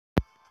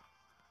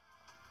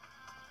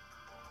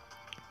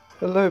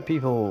Hello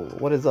people,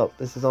 what is up?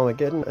 This is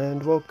Armageddon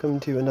and welcome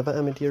to another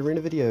Amity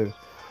Arena video.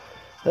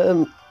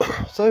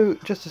 So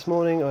just this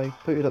morning I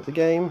booted up the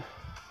game.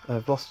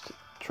 I've lost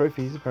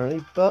trophies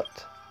apparently,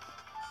 but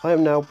I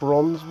am now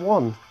bronze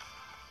 1.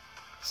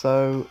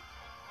 So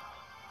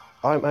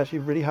I'm actually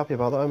really happy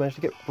about that. I managed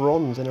to get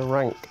bronze in a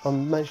rank. I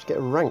managed to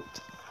get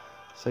ranked.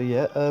 So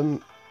yeah,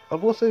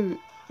 I've also,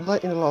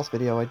 like in the last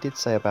video, I did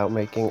say about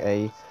making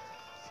a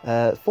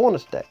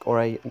Faunus deck or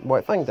a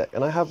White Fang deck,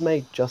 and I have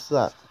made just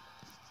that.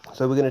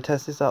 So we're going to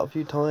test this out a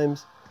few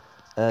times,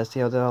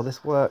 see how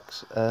this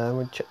works.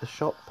 We'll check the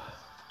shop.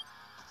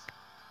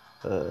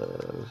 Where's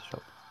the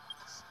shop?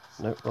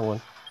 Nope, wrong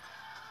one.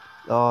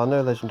 Oh,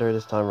 no legendary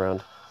this time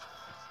around.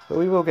 But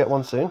we will get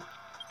one soon.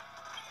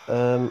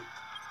 I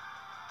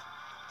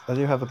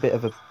do have a bit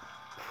of a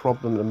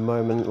problem at the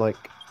moment,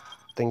 like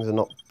things are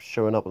not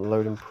showing up and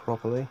loading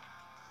properly.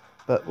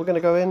 But we're going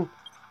to go in.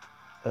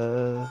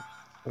 We've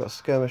got a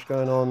skirmish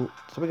going on.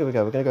 So we're going to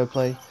go. We're going to go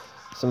play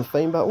some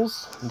fame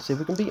battles and see if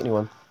we can beat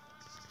anyone.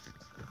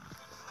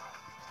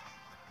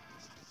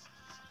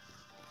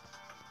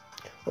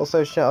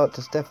 Also, shout out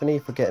to Stephanie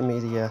for getting me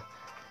the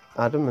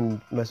Adam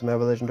and most of my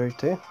other legendaries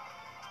too.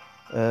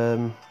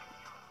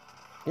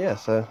 Yeah,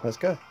 so let's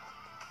go.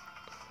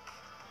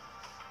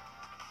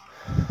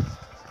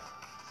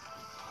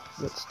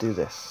 Let's do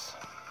this.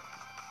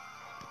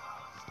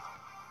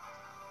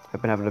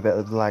 I've been having a bit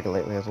of lag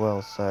lately as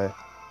well, so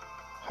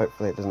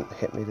hopefully it doesn't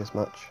hit me this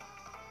much.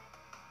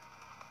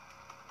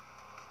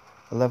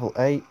 Level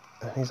 8,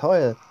 he's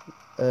higher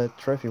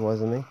trophy-wise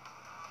than me. And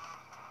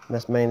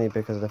that's mainly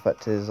because of the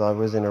fact is I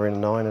was in Arena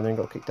 9 and then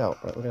got kicked out.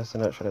 Right, we're going to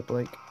send out Shadow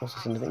Blake. Also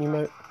send an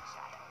emote.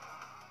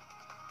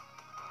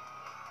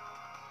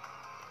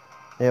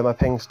 Yeah, my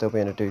ping's still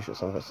being a douche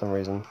for some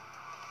reason.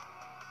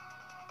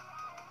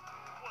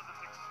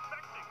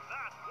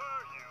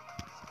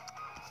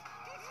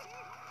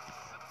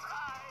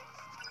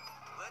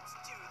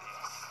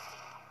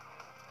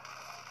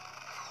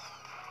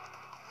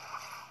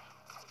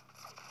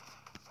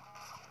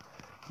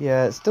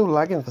 Yeah, it's still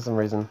lagging for some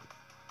reason.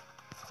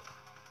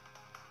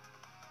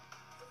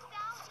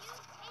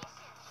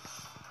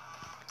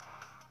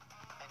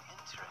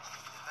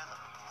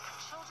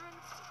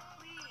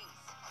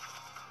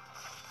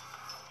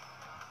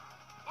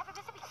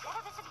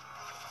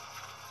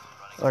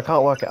 I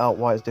can't work it out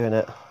why it's doing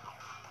it.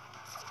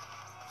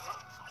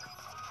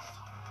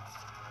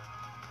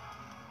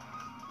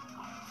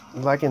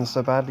 Lagging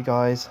so badly,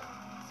 guys.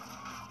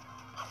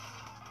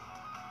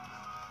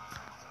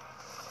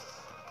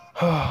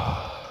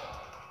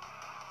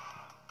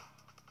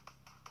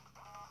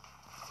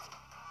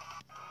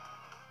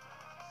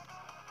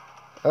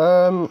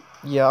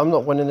 Yeah, I'm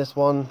not winning this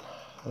one,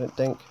 I don't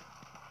think.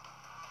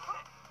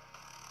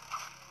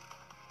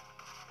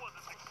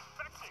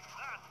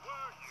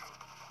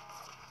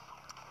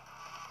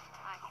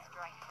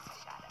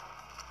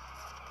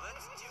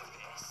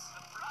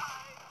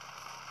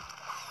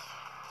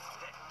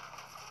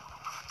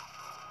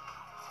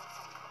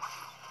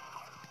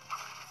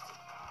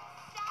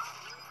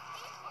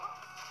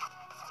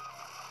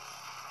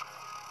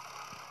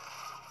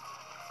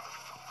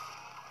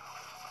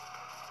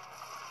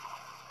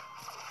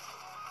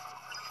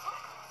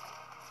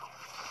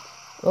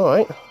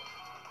 Alright,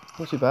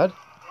 not too bad.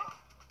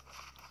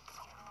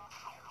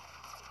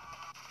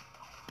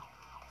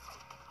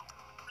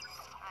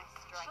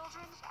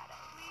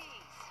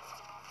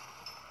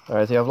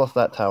 Alright, see, I've lost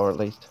that tower at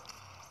least.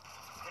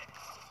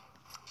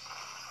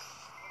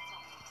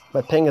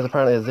 My ping is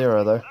apparently a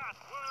 0 though.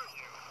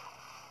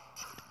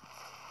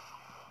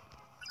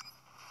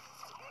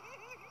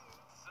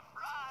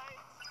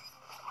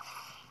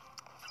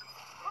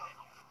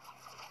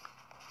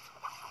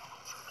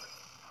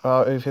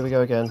 Oh, oof, here we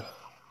go again.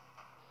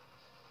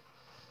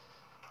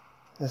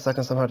 This I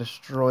can somehow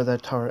destroy their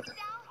turret.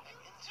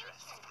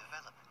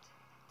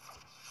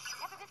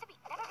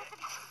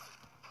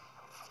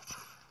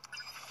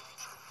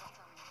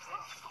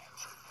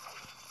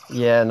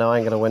 Yeah, no, I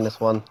ain't gonna win this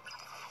one.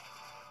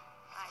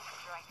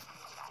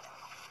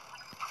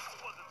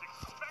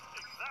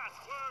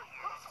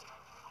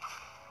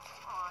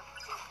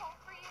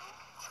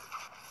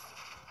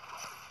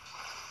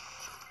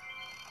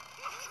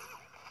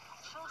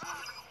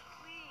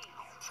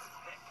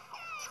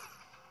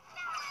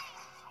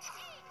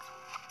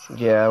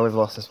 Yeah, we've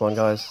lost this one,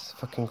 guys.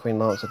 Fucking Queen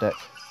Lancer deck.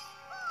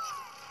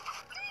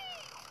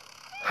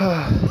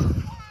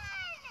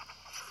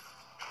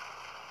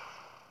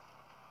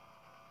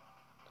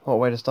 What a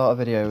way to start a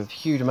video with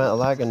huge amount of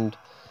lag and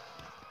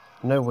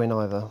no win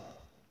either.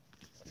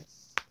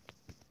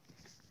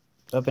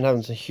 I've been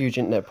having some huge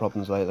internet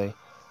problems lately.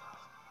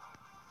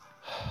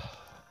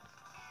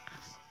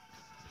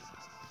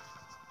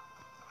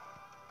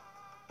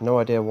 No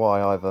idea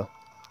why either.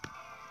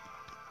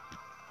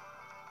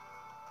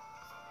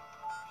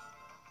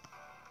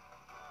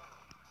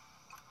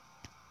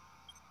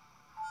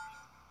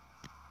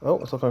 Oh,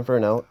 it's all coming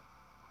through now.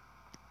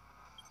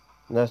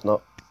 No, it's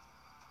not.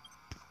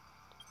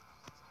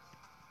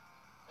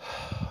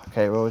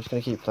 Okay, well, we're just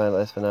going to keep playing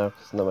like this for now,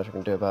 because there's not much I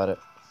can do about it.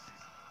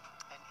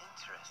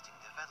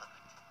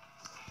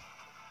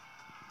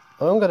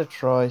 I'm going to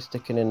try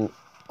sticking in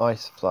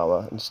Ice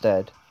Flower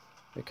instead,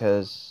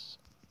 because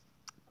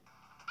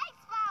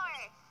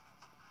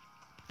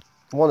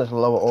one, it's a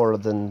lower aura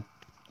than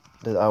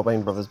the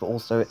Albane Brothers, but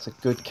also it's a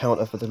good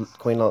counter for the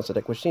Queen Lancer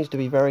deck, which seems to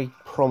be very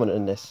prominent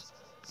in this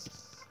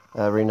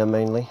arena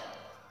mainly.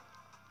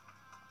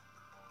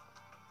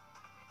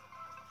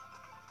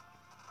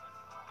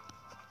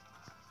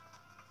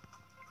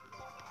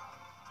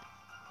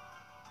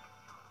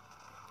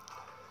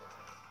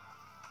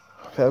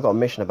 Okay, I've got a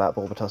mission about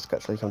Bulbatusk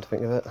actually, come to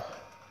think of it.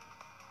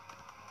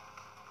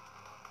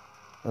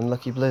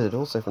 Unlucky Blizzard,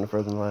 also from the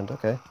Frozen Land,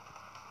 okay.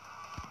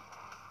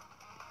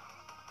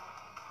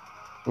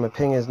 My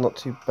ping is not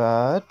too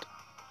bad,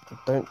 I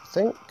don't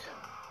think.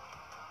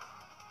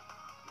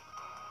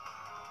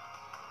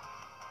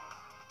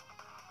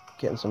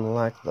 Getting some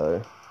lag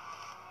though.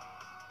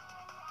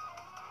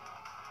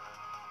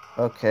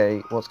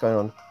 Okay, what's going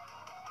on?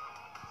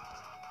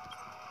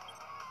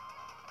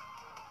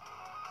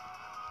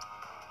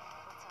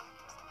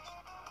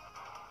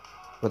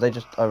 Were they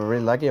just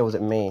really laggy, or was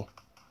it me?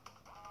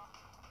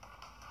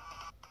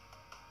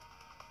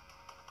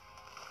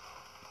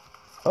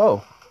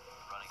 Oh,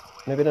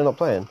 maybe they're not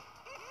playing.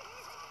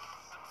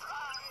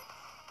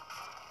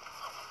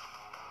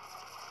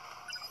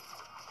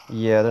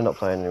 Yeah, they're not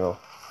playing anymore.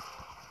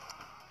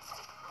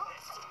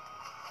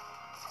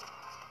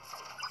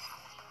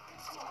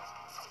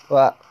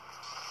 What?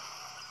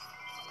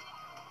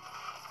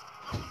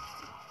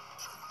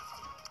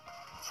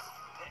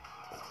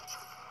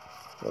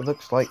 It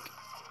looks like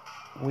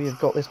we have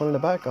got this one in the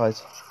back,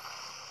 guys.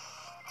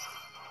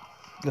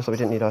 Looks like we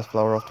didn't need Ice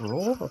Flower after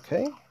all,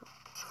 okay.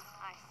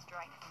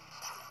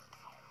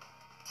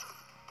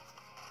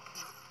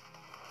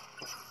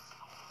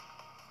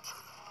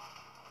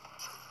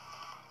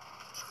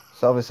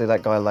 So obviously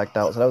that guy lagged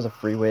out, so that was a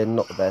free win,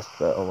 not the best,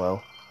 but oh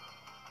well.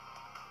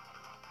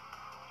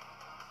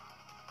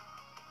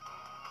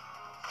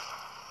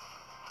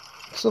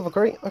 Silver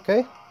Crate,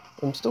 okay.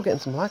 I'm still getting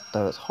some lag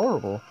though, it's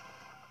horrible.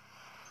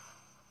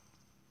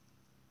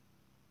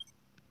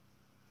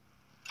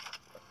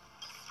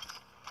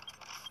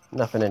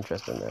 Nothing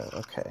interesting there,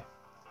 okay.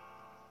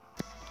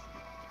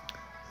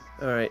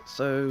 Alright,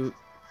 so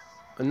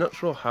I'm not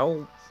sure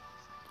how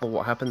or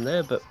what happened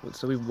there, but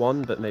so we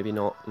won, but maybe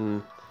not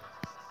in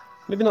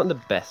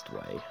the best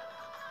way.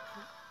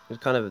 It was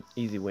kind of an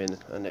easy win,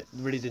 and it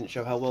really didn't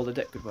show how well the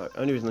deck could work.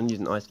 Only reason I'm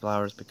using Ice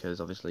Flower is because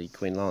obviously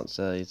Queen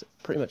Lancer is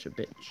pretty much a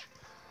bitch.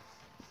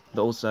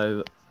 But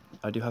also,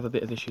 I do have a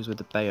bit of issues with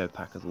the Bayo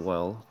pack as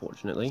well,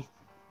 fortunately.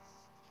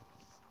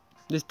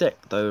 This deck,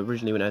 though,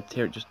 originally when it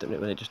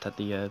just had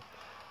the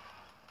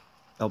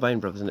Albane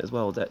Brothers in it as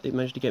well, that it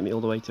managed to get me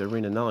all the way to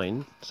Arena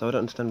 9, so I don't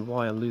understand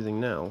why I'm losing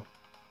now.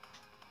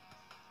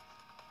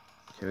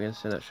 Okay, we're going to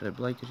send out Shadow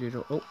Blake as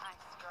usual. Oh,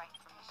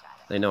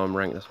 they know I'm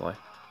ranked, that's why.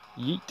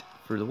 Yeet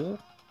through the wall.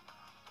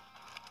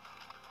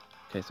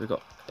 Okay, so we've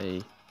got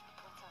a...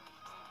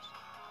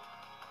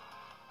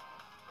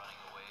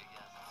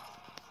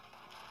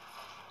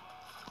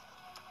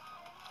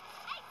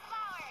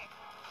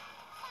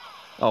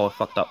 Oh, I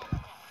fucked up.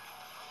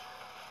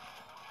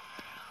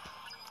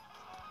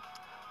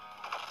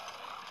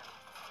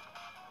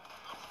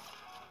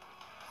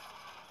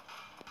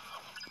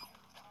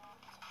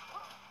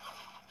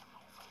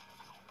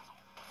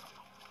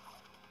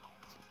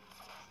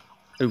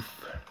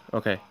 Oof.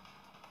 Okay.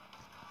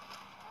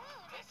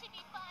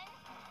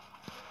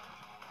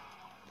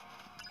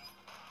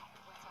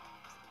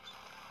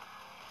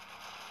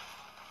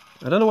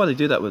 I don't know why they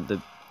do that with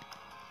the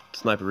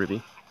Sniper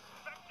RWBY.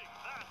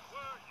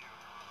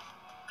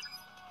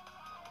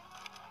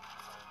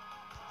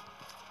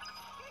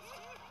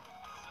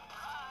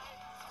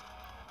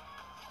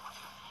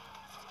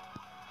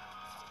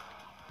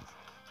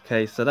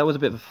 Okay, so that was a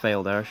bit of a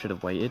fail there, I should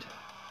have waited.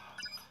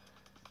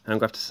 And I'm going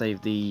to have to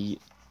save the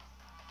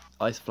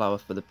Ice Flower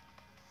for the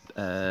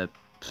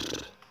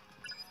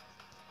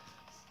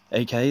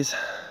AKs.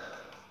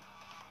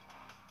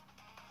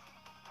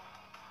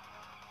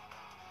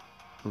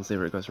 Let's see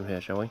where it goes from here,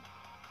 shall we?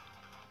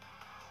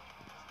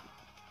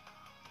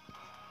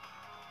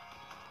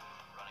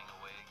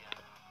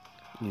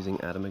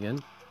 Using Adam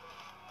again.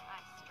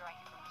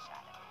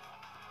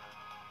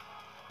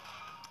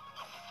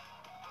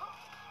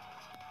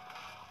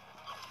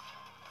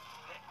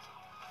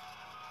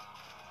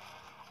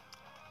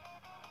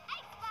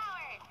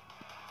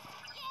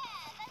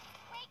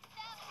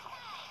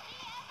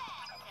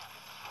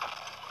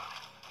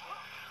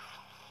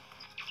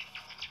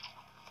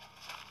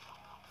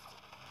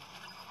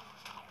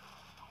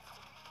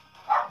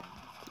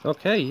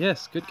 Okay,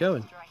 yes, good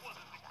going.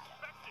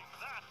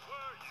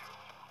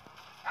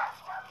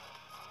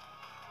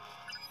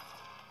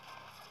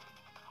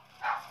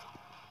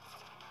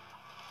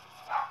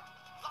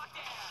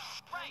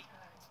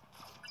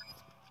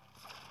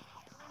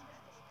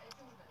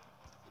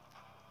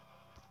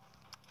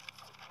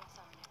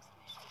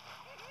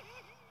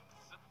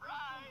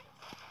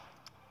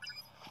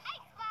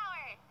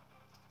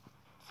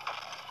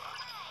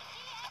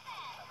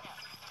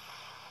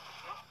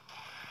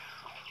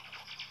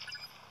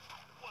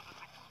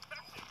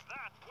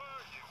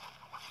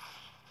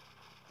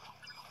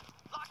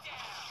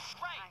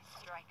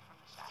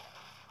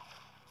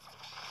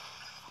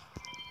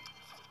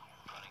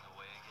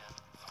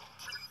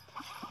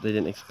 they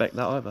didn't expect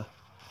that either.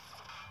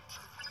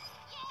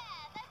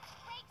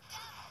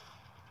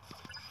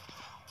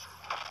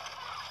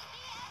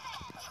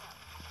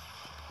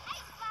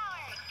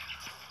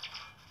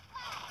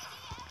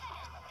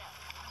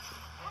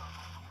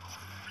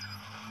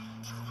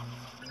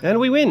 And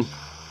we win!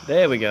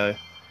 There we go.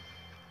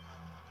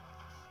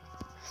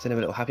 Send him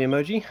a little happy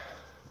emoji.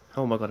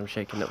 Oh my god, I'm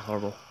shaking, that was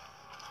horrible.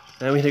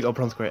 And we got a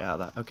bronze crate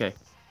out of that, okay.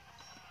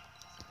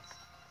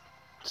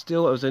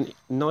 Still, it was a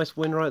nice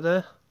win right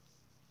there.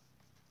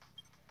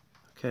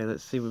 Okay,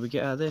 let's see what we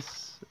get out of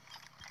this.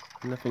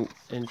 Nothing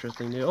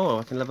interesting new. Oh,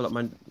 I can level up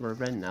my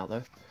Ren now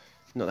though.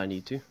 Not that I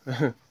need to.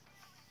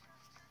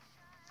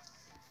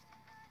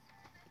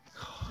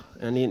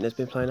 And the internet's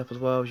been playing up as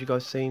well, as you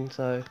guys seen,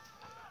 so...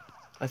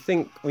 I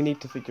think we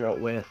need to figure out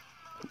where...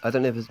 I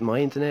don't know if it's my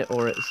internet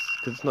or it's...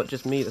 Because it's not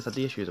just me that's had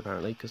the issues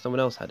apparently, because someone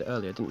else had it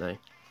earlier, didn't they?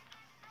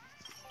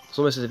 It's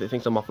almost as if it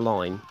thinks I'm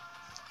offline.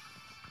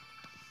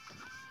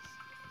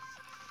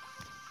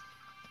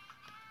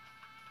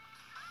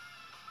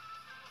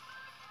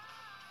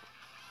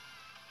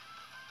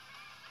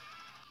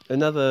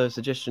 Another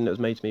suggestion that was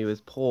made to me was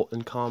Port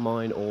and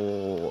Carmine,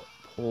 or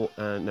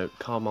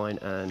Carmine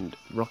and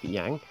Rocket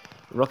Yang.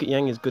 Rocket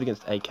Yang is good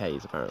against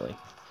AKs apparently.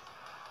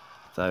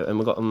 So, and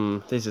we've got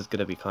this is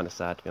going to be kind of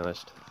sad to be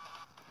honest.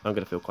 I'm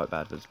going to feel quite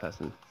bad for this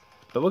person.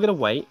 But we're going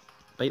to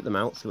bait them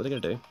out, see what they're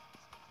going to do.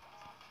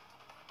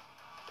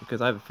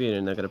 Because I have a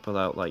feeling they're going to pull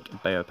out like a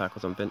Bayo pack or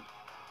something.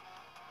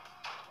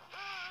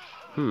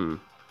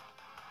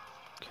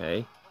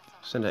 Okay.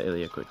 Send out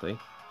Ilya quickly.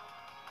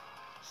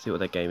 See what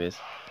their game is.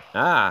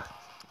 Ah!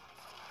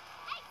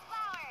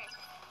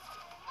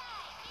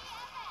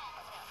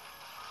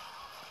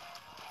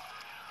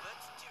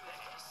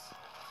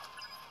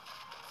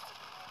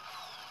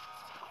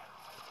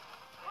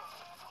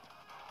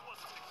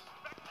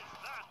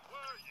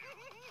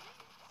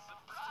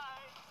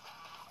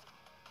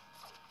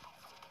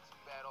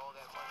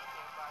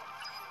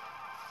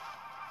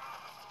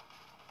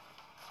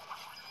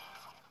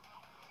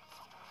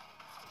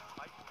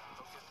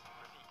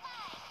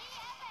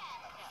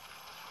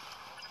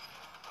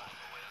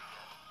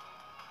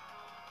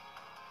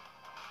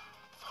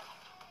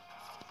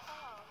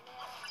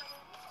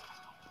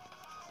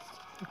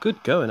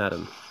 Good going,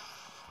 Adam.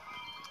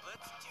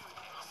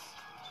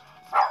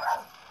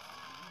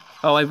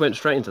 Oh, I went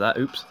straight into that.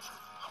 Oops.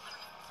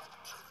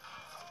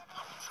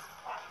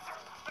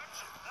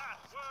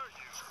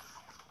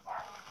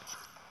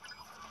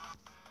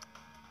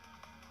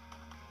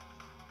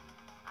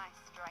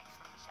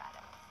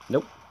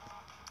 Nope.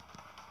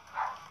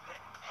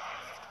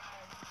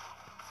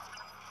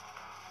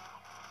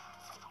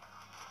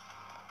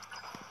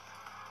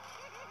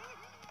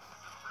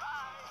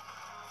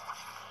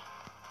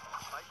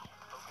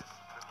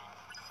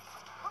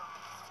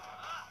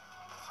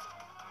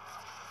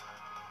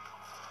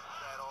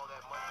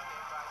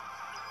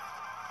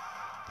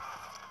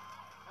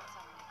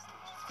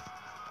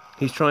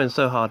 He's trying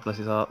so hard, bless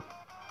his heart.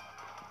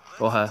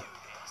 Or her.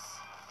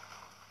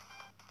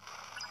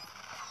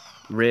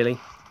 Really?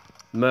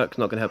 Merc's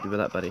not going to help you with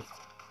that, buddy.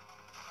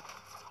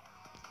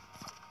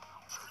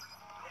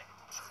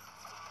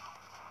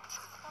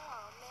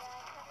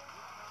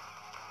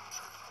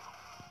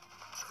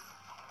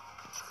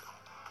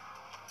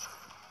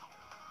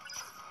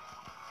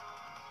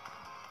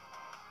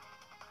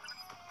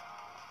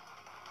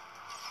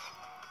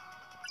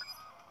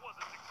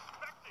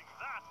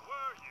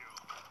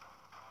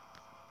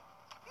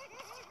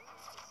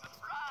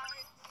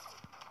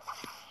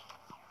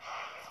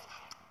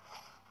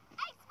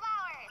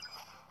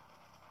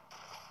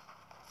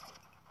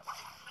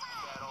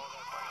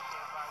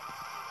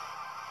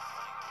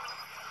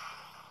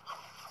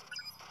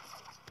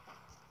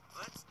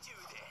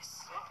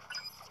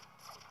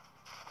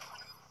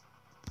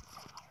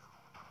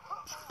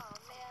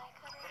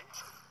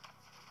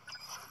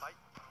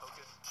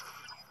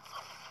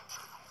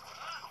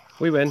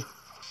 We win.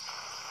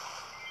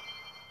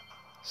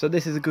 So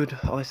this is a good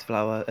Ice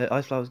Flower.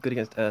 Ice Flower is good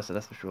against Ursa,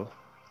 that's for sure.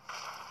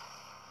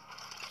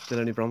 Still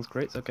only bronze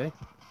crates, okay.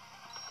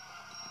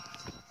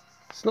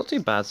 It's not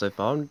too bad so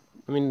far.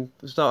 I mean,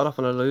 we started off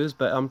on a lose,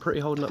 but I'm pretty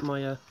holding up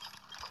my...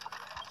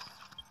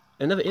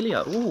 Another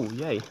Ilya. Ooh,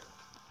 yay.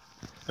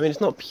 I mean,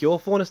 it's not pure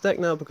Faunus deck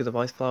now because of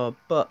Ice Flower,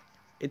 but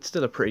it's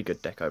still a pretty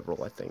good deck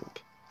overall, I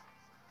think.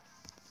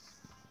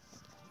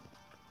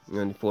 And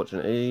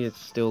unfortunately,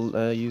 it's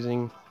still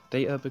using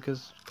data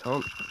because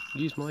can't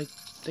use my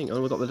thing. Oh,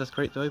 we've got the desk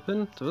crate to open.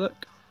 Let's have a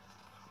look.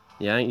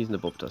 Yeah, I ain't using the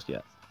bulb dust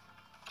yet.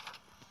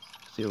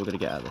 See what we're going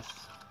to get out of this.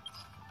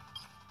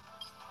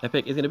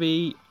 Epic is going to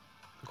be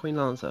a Queen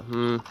Lancer.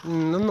 I'm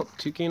not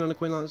too keen on a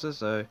Queen Lancer,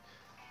 so I'm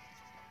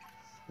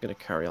going to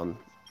carry on.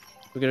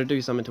 We're going to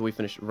do some until we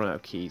run out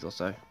of keys or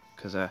so.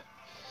 Because, yeah,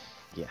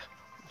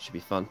 it should be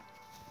fun.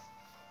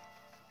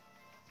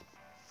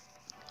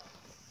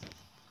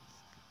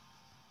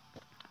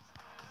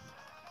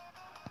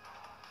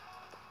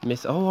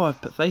 Oh, I've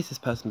faced this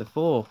person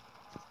before.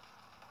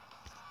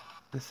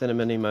 Let's send them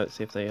an emote,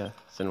 see if they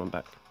send one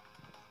back.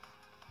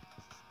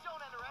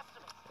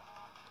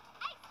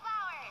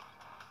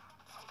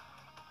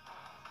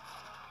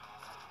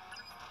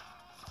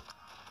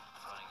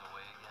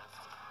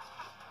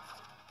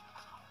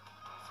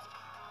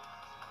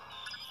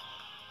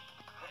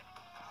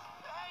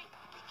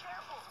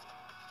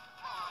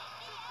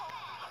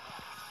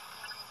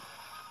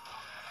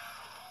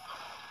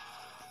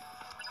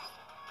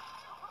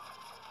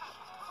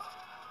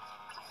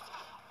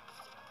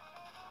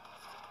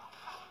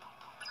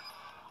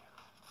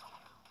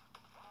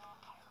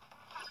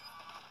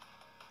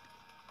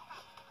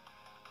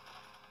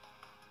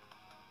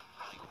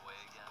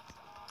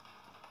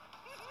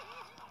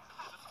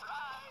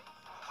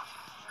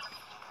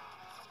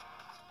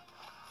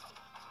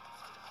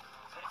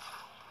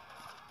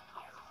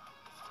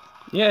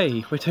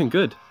 Yay, we're doing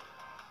good.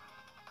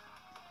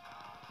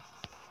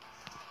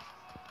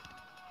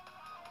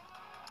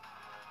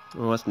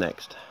 Well, what's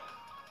next?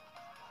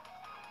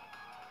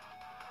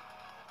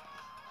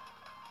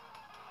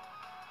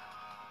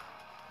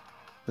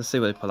 Let's see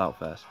what they pull out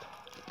first.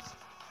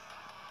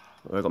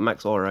 We've got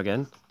Max Aura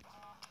again.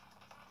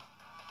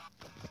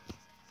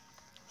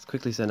 Let's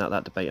quickly send out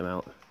that debate him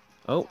out.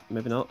 Oh,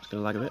 maybe not. It's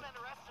going to lag a bit.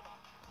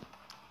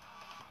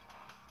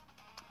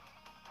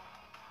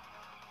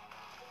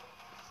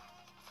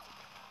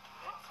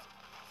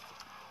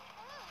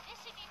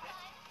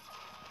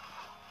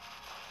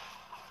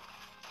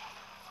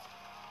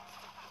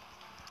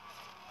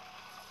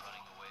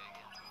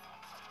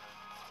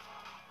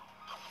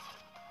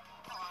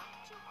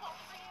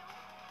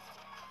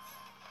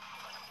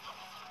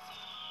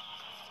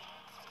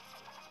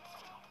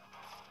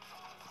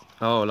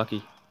 Oh,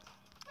 lucky.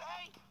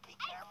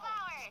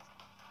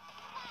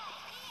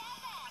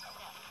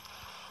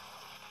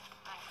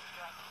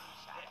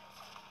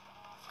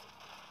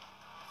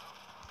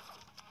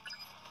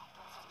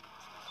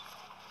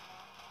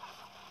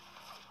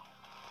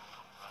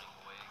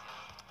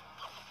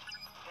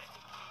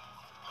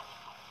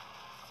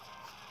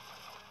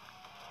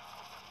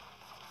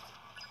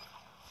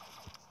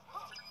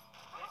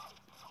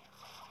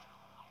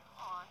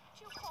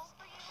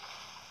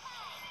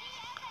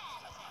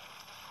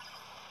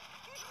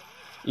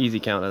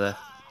 Easy counter there.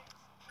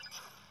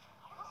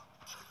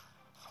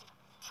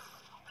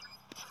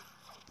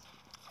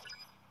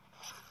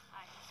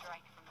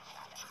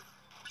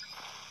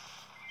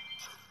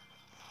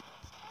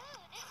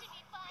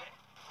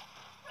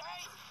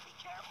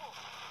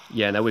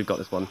 Yeah, no, we've got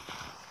this one.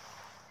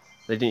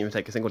 They didn't even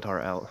take a single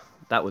turret out.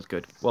 That was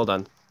good. Well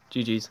done.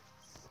 GG's.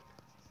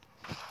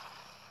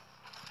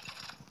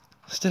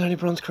 Still only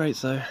bronze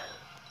crates though.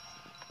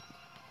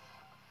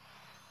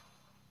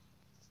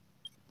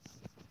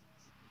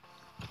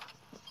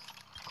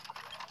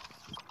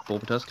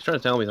 Bulbatusk trying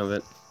to tell me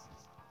something.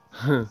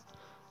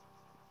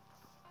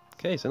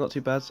 Okay, so not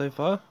too bad so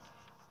far.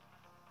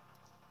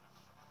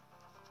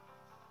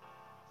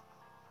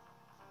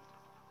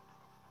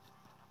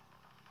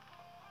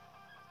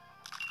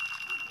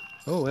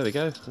 Oh, there we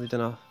go. We've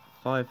done our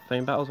 5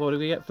 fame battles. What do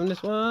we get from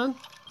this one?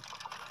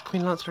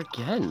 Queen Lancer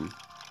again.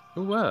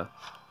 Oh, wow.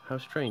 How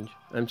strange.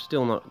 I'm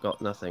still not got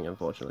nothing,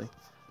 unfortunately.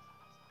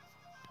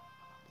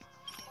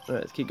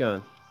 Alright, let's keep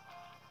going.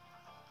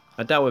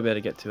 I doubt we'll be able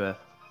to get to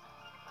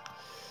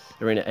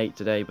Arena 8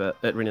 today, but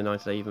Arena 9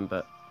 today even,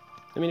 but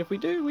I mean, if we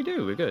do, we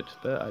do. We're good,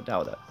 but I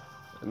doubt it.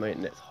 I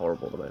mean, it's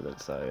horrible at the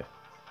moment, so...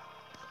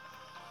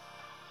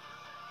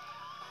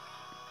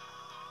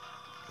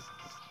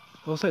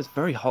 Also, it's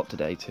very hot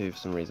today, too, for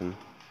some reason.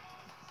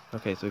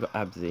 Okay, so we've got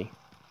Abzy.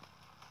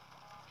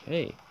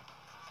 Okay.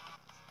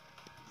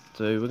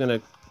 So we're going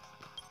to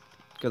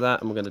go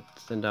that, and we're going to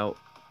send out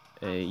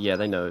a... Yeah,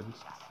 they know.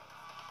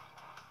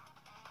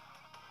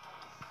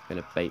 I'm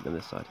going to bait them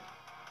this side.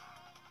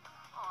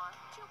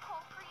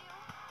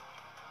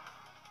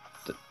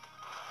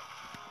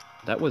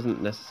 That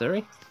wasn't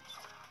necessary.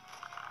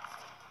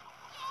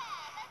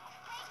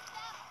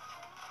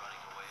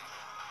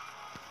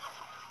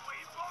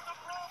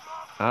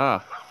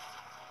 Ah.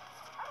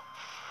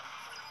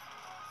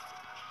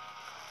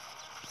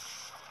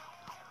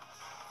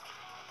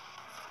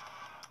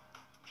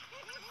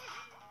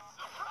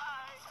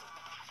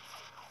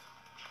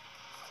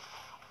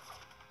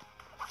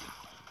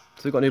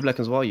 So we've got a new Black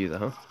and White user,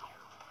 huh?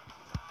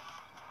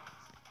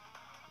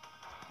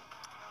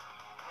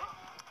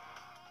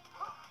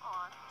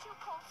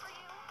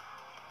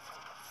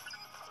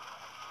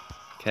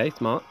 Okay,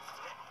 smart.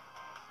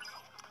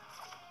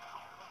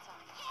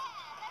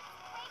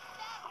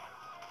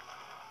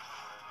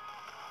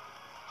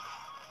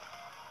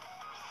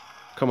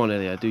 Come on,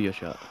 Ilya, do your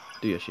shot.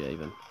 Do your shit,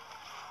 even.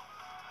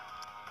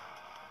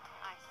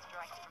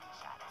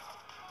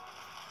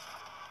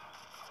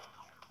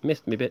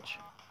 Missed me, bitch.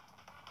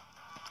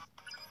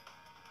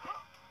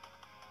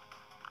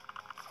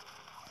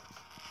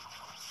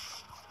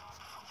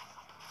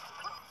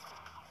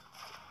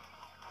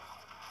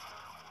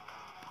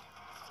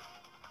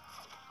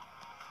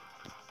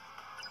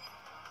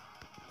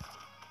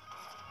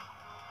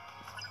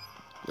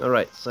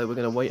 Alright, so we're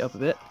going to wait up a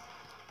bit.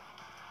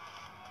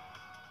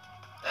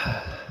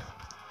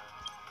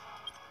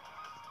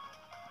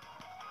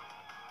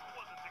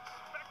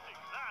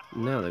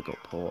 Now they've got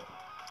port.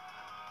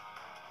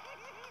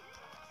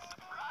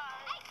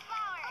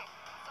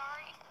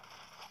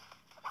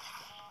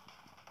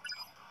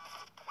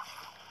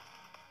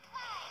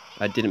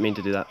 I didn't mean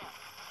to do that.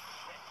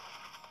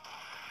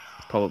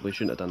 Probably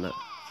shouldn't have done that.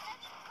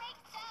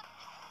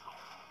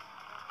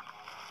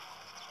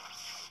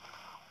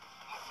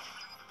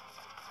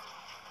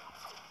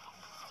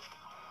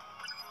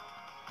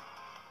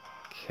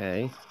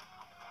 Okay.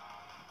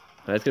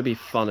 Now, it's going to be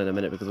fun in a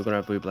minute because we're going to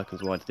have blue, black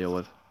and white to deal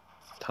with.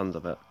 Tons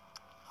of it.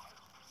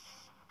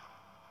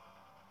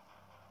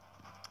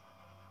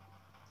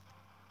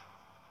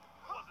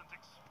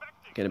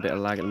 Getting a bit of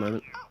lag at the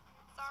moment.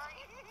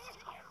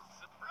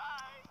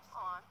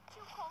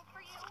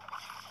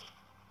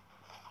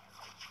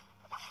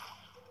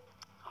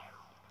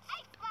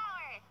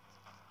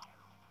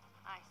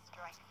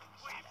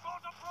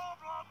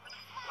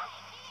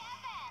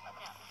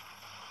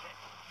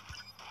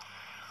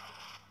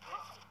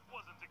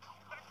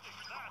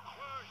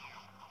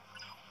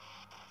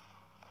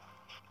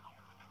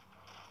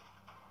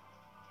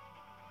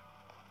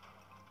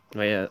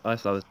 Oh yeah, I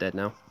thought I was dead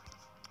now.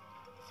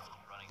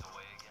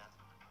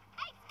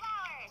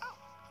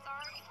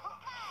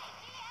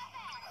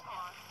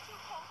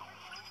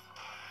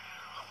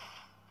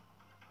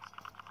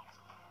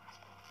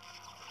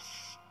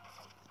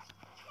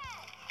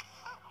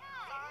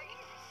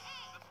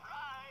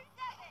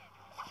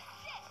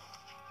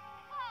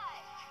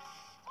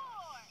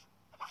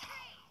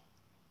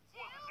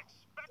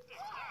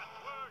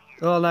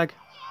 Oh, lag.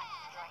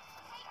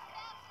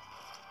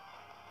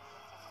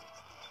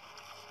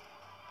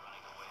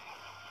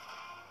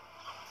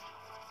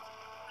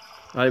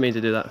 I didn't mean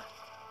to do that.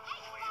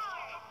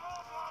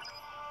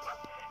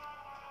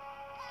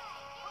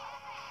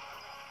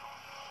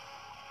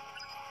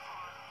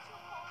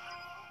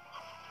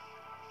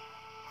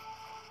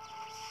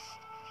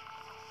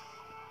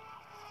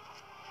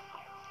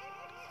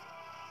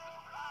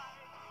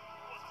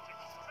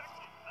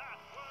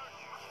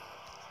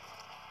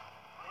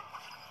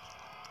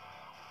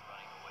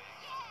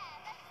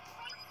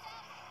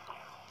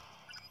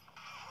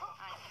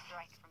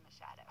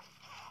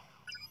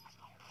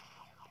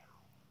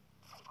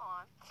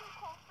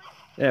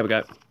 There we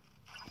go.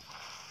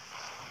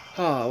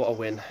 Ah, oh, what a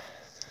win.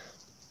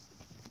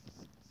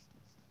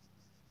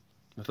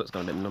 My foot's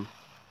gone a bit numb.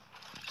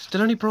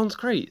 Still only bronze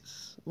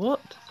crates?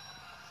 What?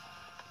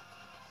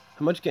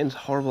 Am I just getting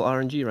horrible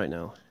RNG right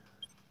now?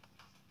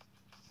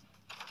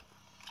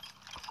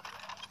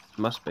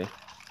 Must be.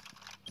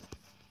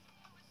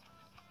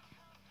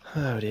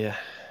 Oh dear.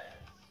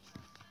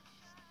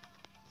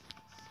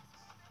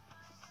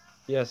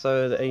 Yeah,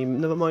 so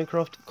another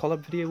Minecraft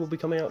collab video will be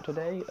coming out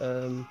today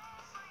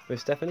with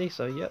Stephanie,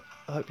 so yeah,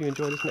 I hope you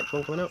enjoy this next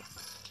one coming out.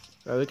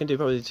 We can do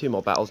probably 2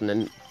 more battles and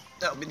then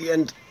that'll be the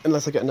end,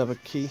 unless I get another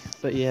key,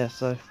 but yeah,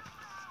 so...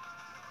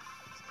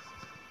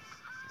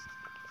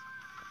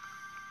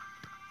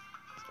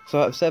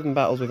 So out of 7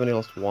 battles we've only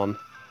lost 1.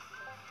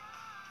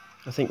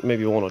 I think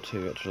maybe 1 or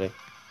 2 actually.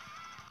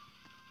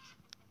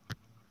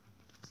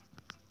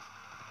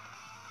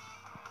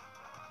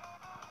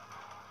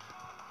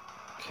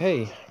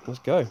 Okay, let's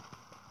go.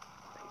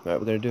 Right,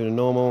 we're going to do the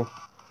normal.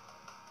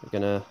 We're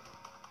going to...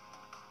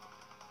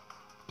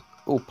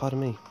 Oh, pardon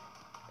me.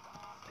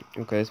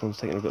 Okay, this one's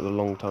taking a bit of a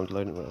long time to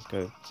load it. Let's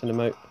go. Send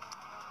emote.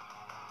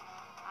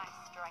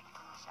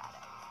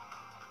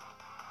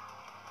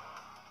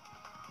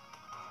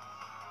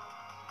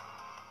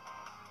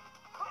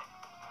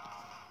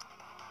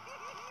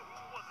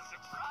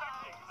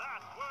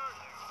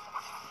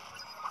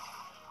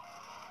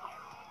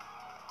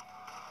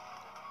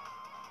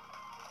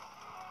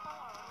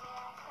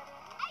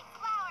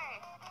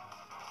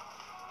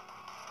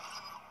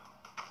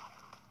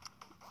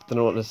 Don't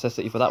know what the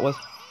necessity for that was.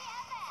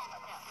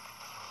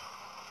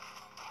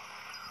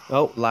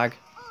 Oh, lag.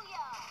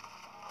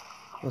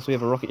 Unless we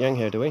have a Rocket Yang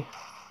here, do we?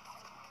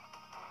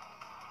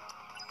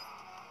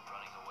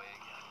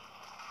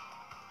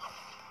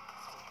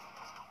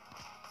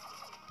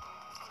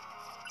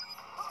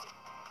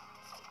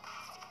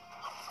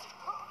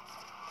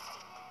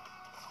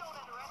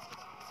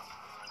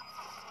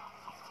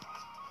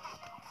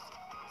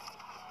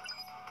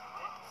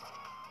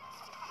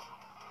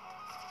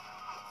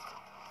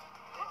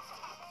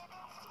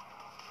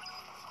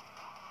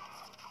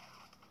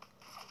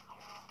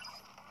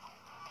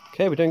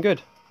 Okay, we're doing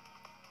good.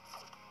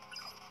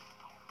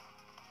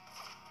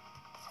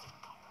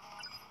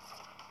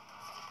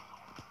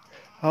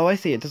 Oh, I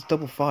see, it does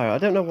double fire. I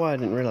don't know why I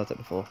didn't realise that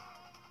before.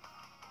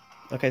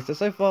 Okay,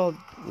 so far,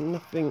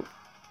 nothing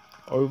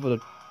over the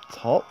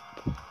top.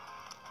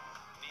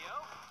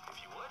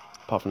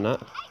 Apart from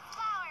that.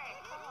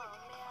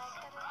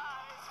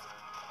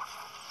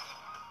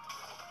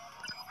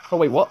 Oh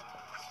wait, what?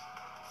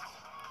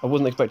 I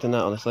wasn't expecting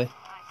that, honestly.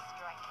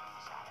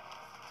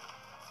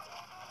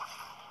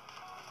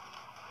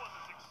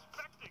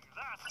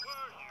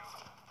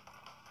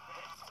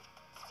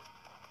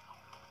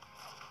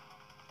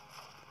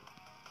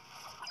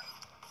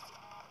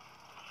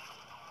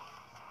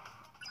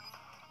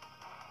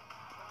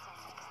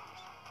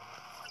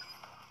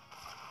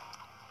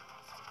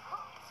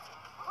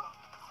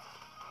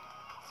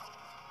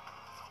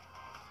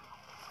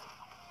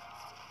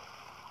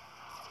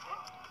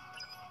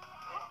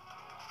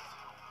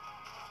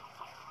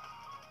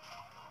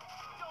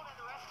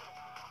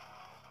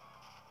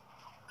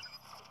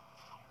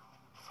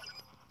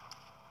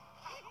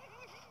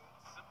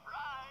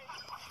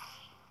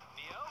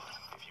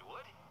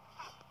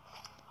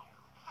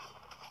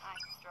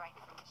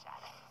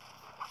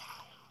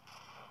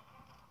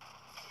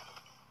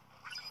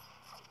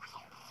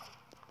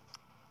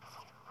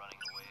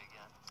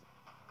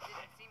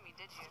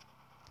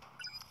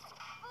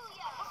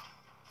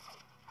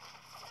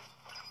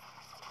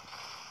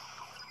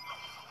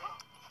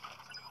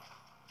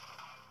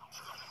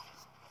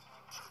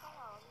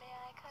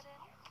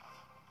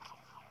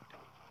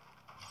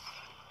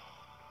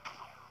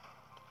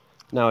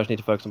 Now I just need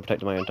to focus on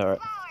protecting my own turret.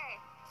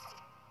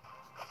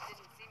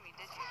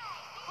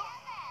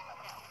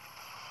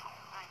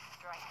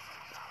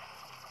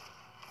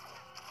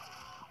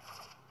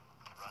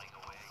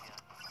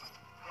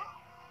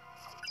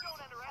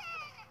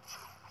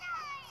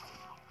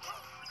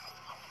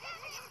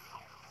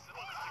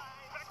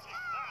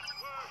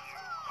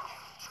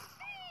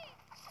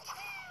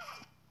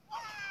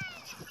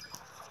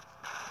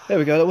 There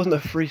we go, that wasn't a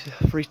free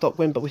stop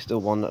win, but we still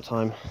won that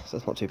time, so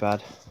that's not too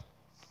bad.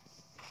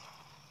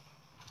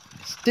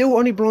 Still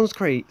only bronze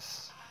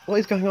crates! What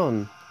is going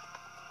on?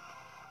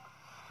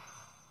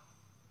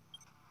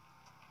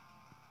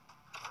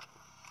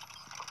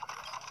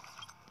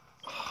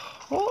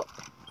 What?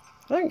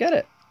 I don't get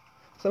it.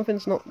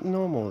 Something's not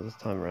normal this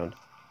time around.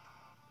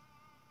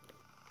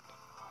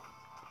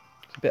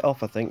 It's a bit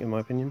off, I think, in my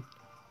opinion.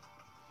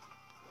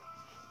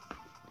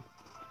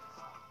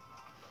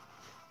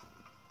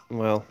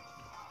 Well,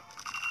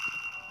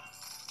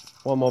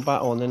 one more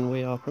battle and then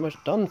we are pretty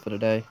much done for the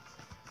day.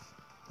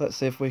 Let's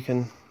see if we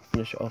can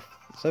finish it off.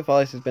 So far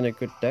this has been a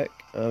good deck.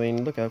 I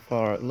mean, look how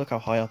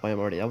high up I am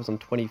already. I was on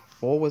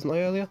 24, wasn't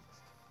I, earlier?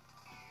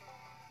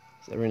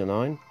 Is it Arena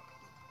 9?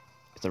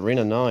 It's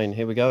Arena 9,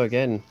 here we go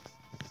again.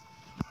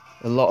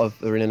 A lot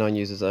of Arena 9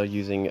 users are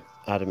using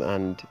Adam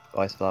and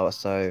Ice Flower,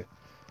 so...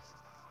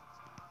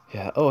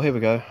 yeah, oh here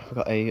we go. We've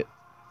got a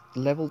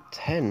level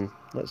 10.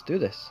 Let's do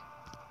this.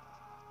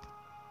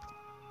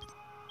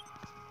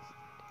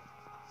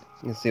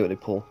 Let's see what they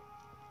pull.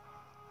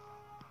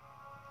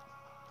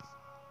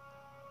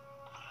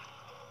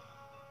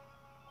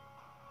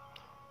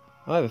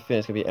 I have a feeling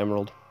it's going to be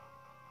Emerald.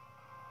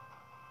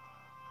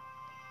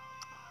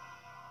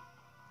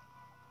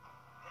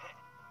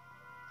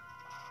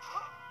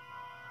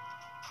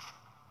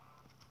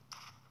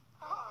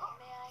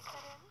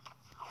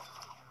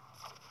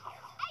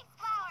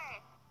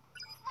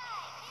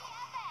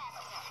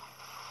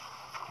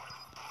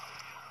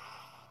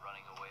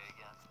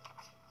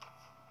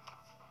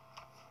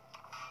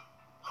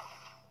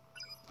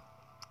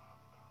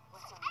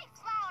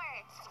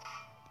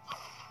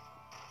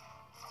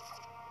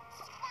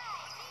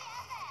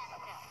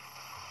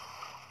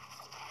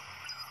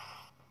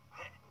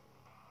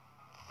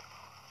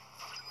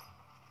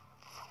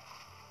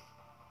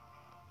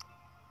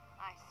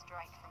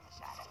 Strike from the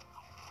shadow.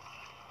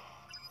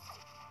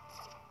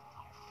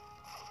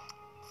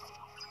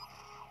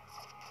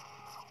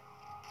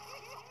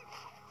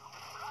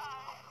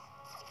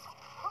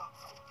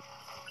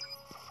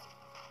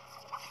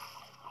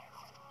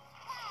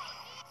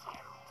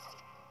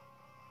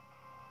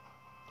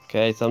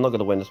 Okay, so I'm not going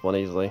to win this one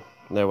easily.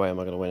 No way am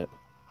I going to win it.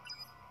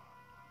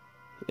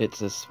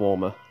 It's a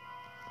Swarmer.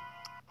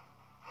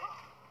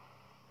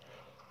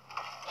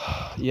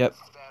 Yep,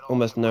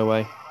 almost no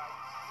way.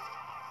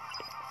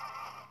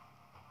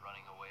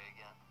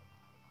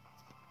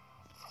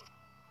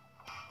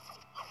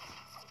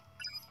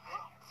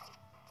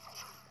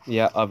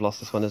 Yeah, I've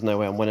lost this one. There's no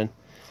way I'm winning.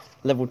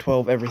 Level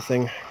 12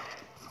 everything.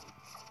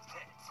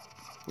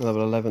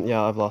 Level 11.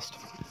 Yeah, I've lost.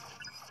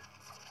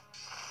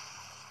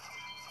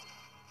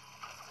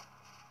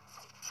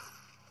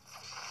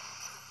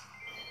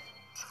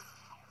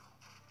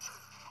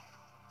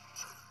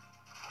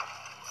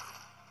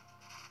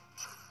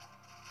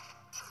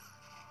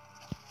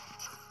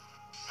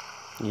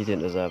 You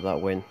didn't deserve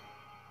that win.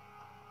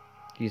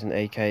 Using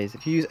AKs.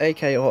 If you use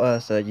AK or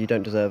Ursa, you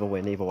don't deserve a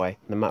win either way.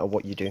 No matter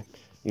what you do.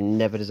 You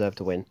never deserve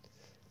to win.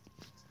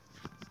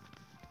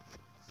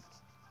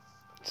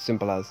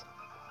 Simple as.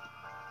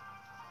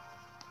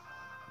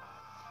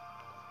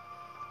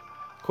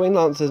 Queen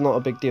Lancer is not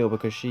a big deal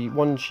because she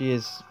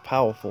is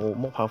powerful,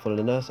 more powerful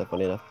than Ursa,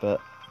 funny enough,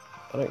 but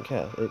I don't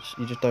care.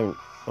 You just don't.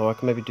 Oh, I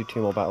can maybe do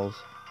 2 more battles.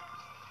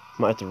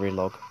 Might have to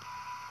relog.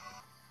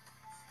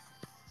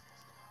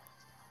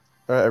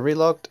 Alright, I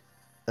relogged,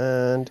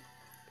 and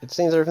it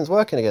seems everything's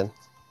working again.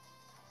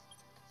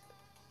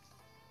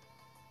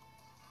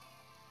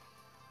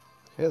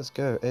 Okay, let's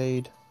go.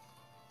 Aid.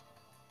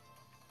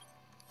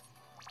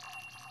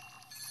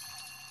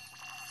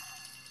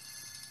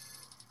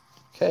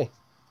 Okay.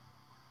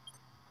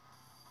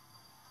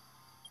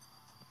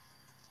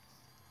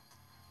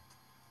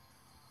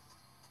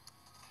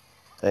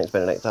 I ain't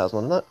spending 8,000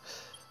 on that.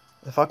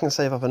 If I can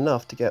save up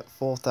enough to get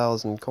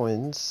 4,000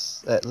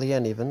 coins,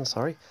 Lien even,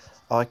 sorry,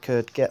 I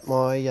could get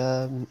my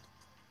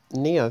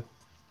Neo.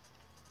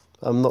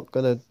 I'm not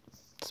going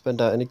to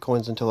spend out any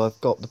coins until I've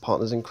got the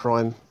Partners in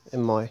Crime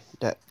in my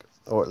deck,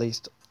 or at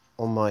least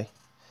on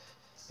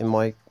in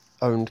my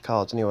owned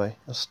cards anyway.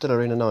 It's still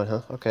Arena 9,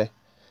 huh? Okay.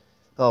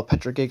 Oh,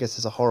 Petrogigas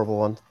is a horrible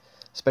one,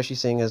 especially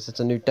seeing as it's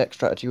a new deck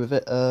strategy with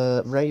it.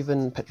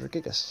 Raven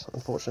Petrogigas,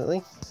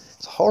 unfortunately.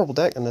 It's a horrible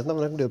deck, and there's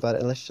nothing I can do about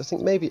it unless I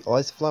think maybe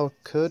Ice Flower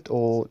could,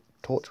 or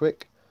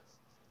Torchwick.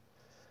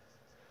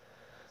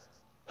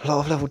 A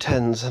lot of level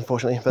 10s,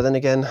 unfortunately, but then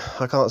again,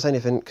 I can't say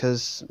anything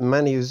because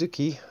Manny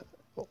Uzuki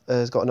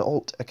has got an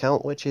alt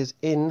account which is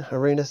in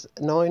Arena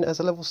 9 as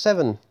a level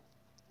 7.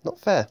 Not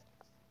fair.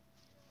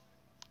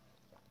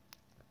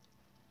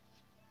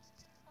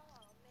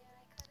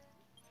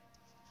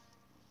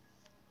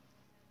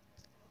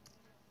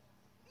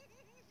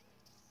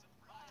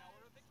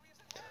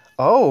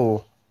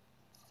 Oh!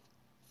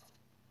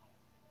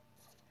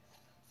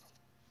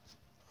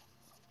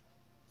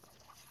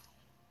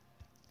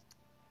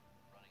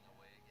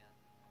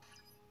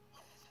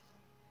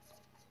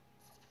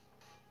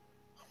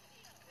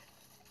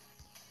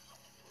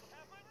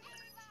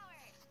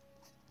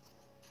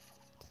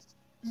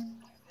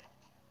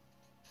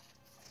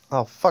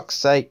 Oh, fuck's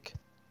sake.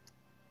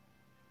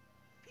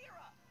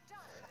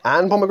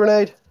 And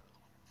pomegranate.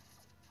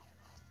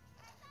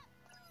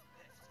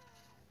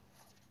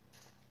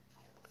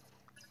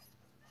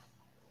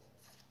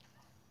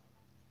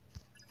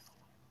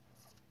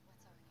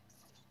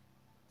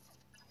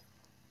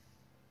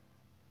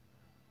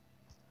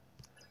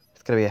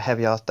 It's gonna be a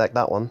heavy ass deck,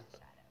 that one.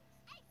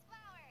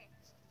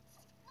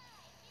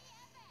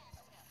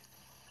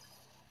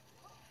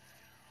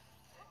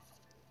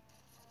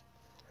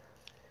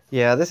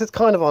 Yeah, this is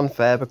kind of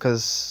unfair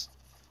because,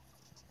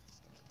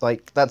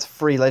 like, that's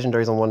 3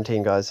 legendaries on one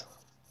team, guys.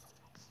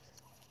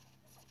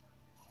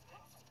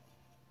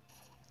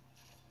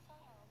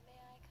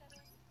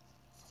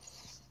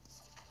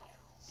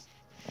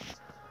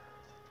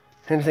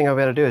 Anything I'll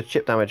be able to do is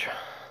chip damage.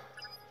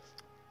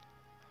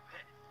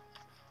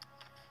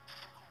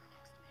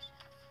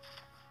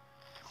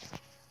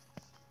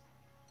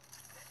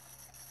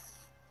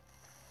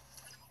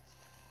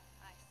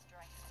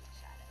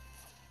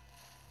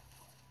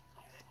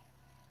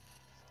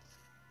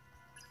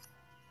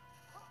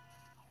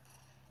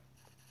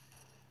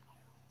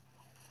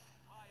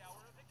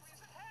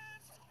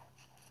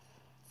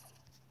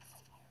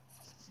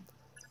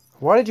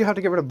 Why did you have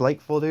to get rid of Blake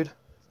for, dude?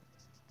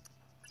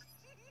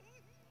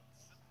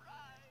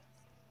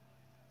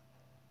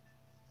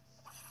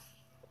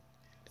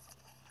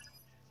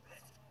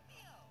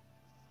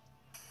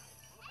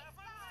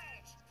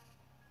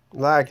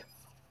 Lag.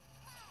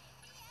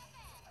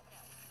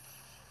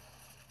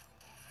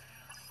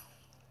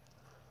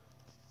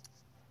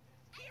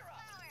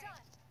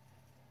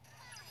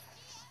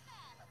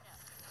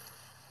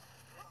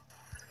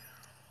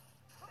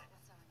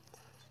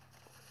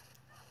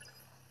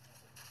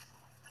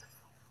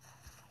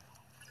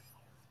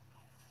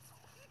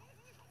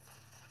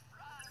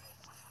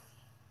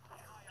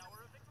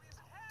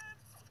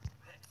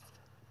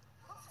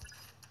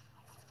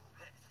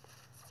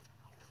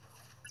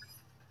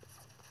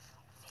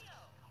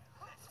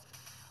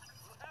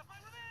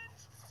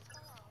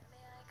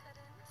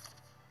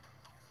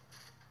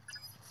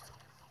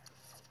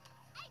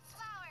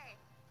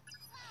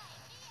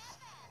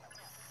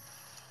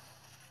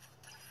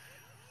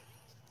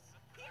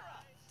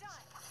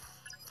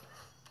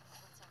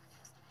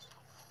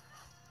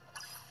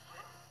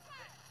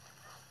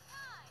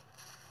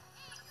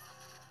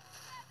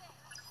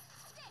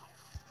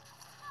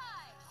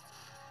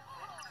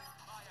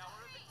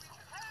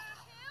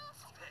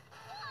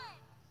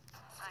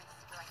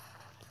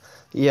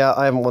 Yeah,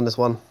 I haven't won this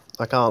one.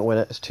 I can't win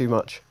it, it's too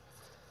much.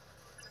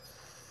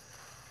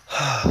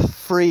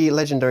 3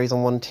 legendaries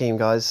on one team,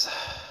 guys.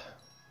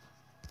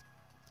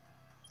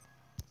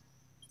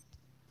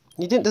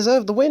 You didn't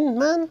deserve the win,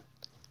 man.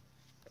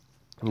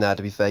 Nah,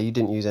 to be fair, you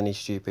didn't use any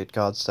stupid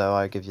cards, so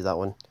I give you that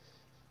one.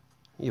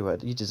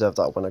 You deserved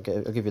that one, I'll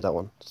give you that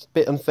one. It's a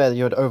bit unfair that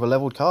you had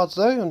over-leveled cards,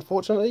 though,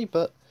 unfortunately,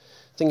 but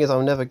the thing is,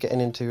 I'm never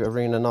getting into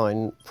Arena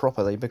 9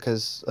 properly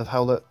because of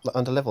how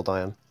under-leveled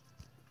I am.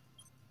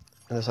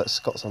 And there's like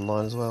Scots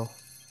online as well.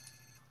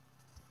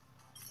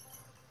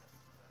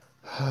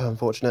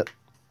 Unfortunate.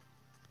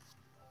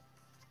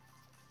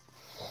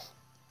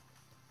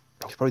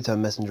 I should probably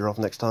turn Messenger off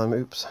next time.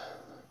 Oops.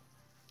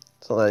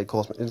 It's not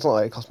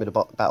like it cost me the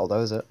battle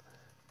though, is it?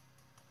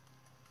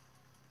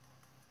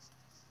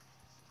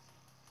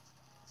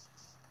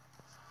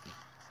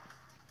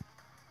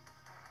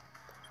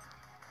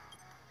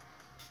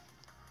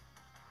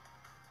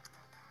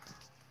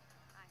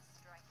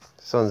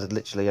 This one's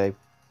literally a...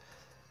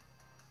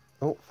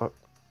 Oh, fuck.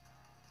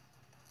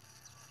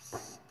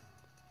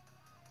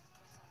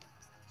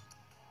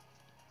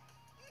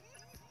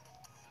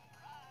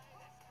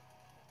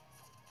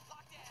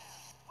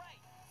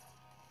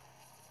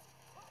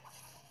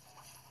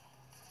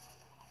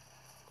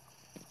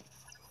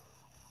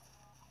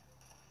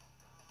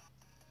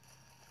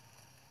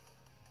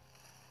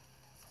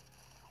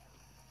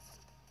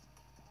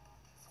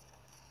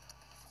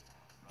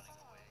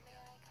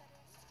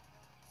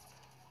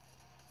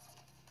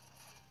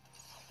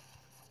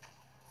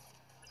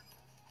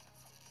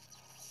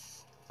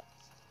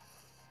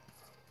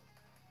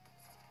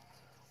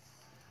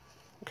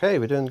 Okay,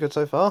 we're doing good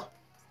so far.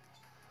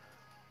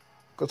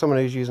 Got someone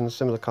who's using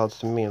similar cards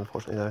to me,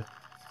 unfortunately, though.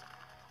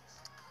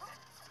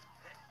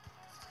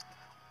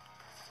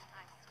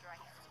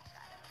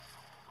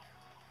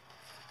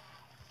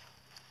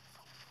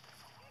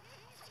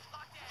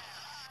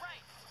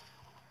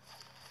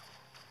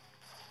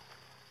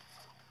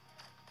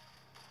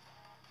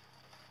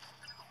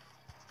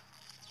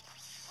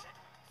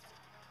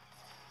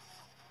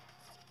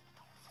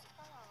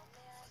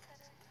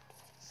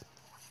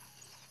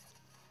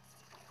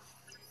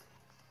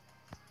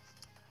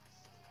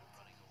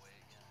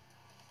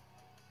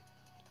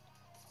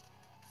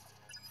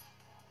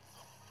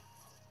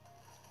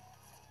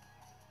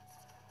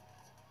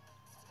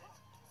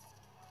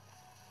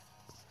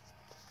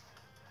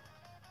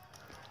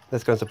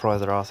 Let's go and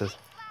surprise their asses.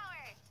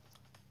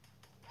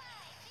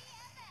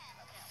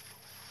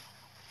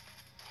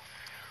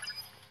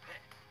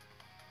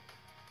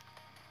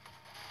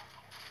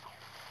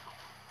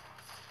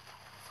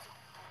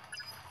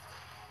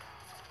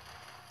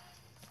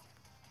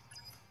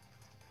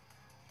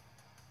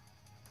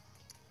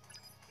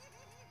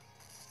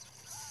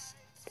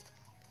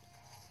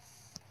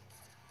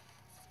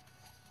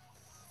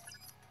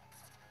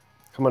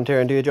 Come on,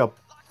 Tyrion, do your job.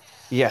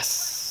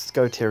 Yes!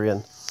 Go,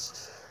 Tyrion.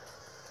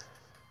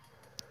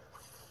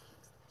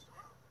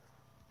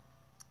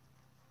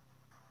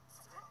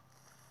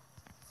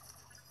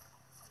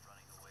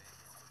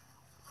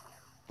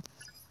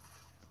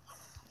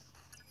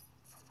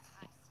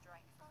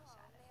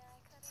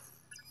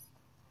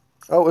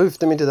 Oh, oof,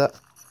 didn't mean to do that.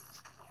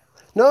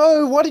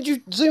 No, why did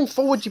you zoom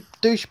forward, you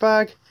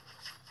douchebag?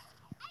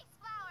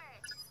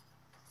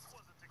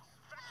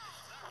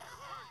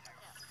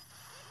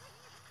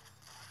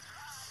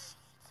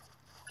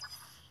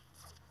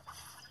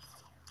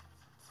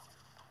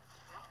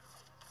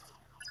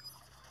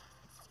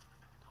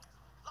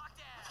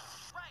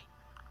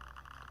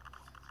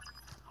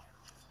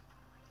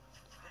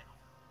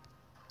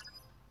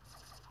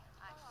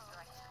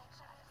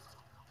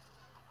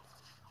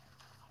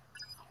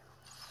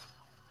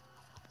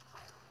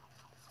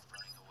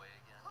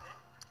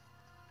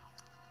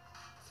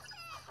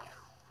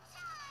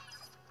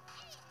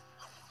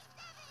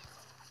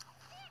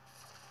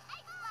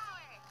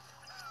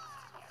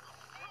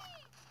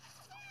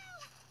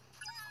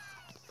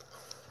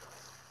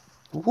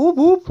 Whoop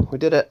whoop, we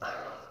did it. I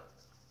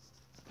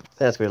think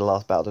that's going to be the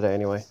last battle today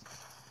anyway.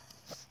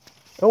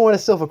 Oh, and a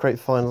silver crate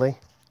finally.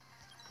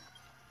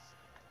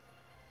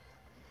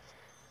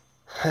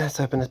 Let's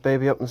open this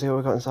baby up and see what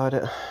we got inside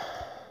it.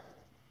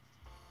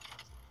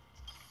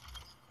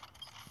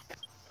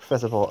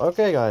 Professor Paul.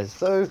 Okay guys,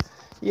 so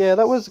yeah,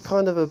 that was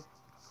kind of a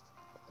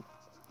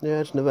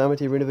just another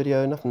Amity arena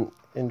video, nothing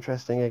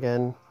interesting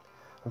again,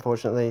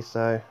 unfortunately,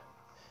 so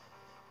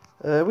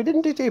we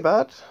didn't do too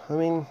bad. I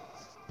mean,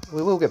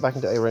 we will get back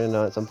into arena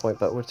now at some point,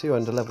 but we're too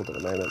under-leveled at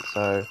the moment,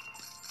 so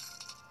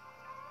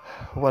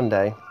one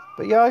day.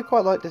 But yeah, I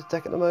quite like this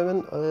deck at the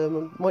moment.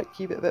 I might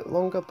keep it a bit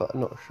longer, but I'm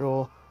not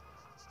sure.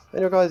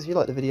 Anyway guys, if you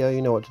like the video,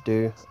 you know what to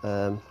do.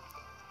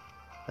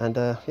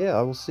 Yeah,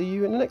 I will see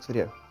you in the next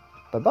video.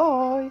 Bye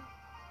bye!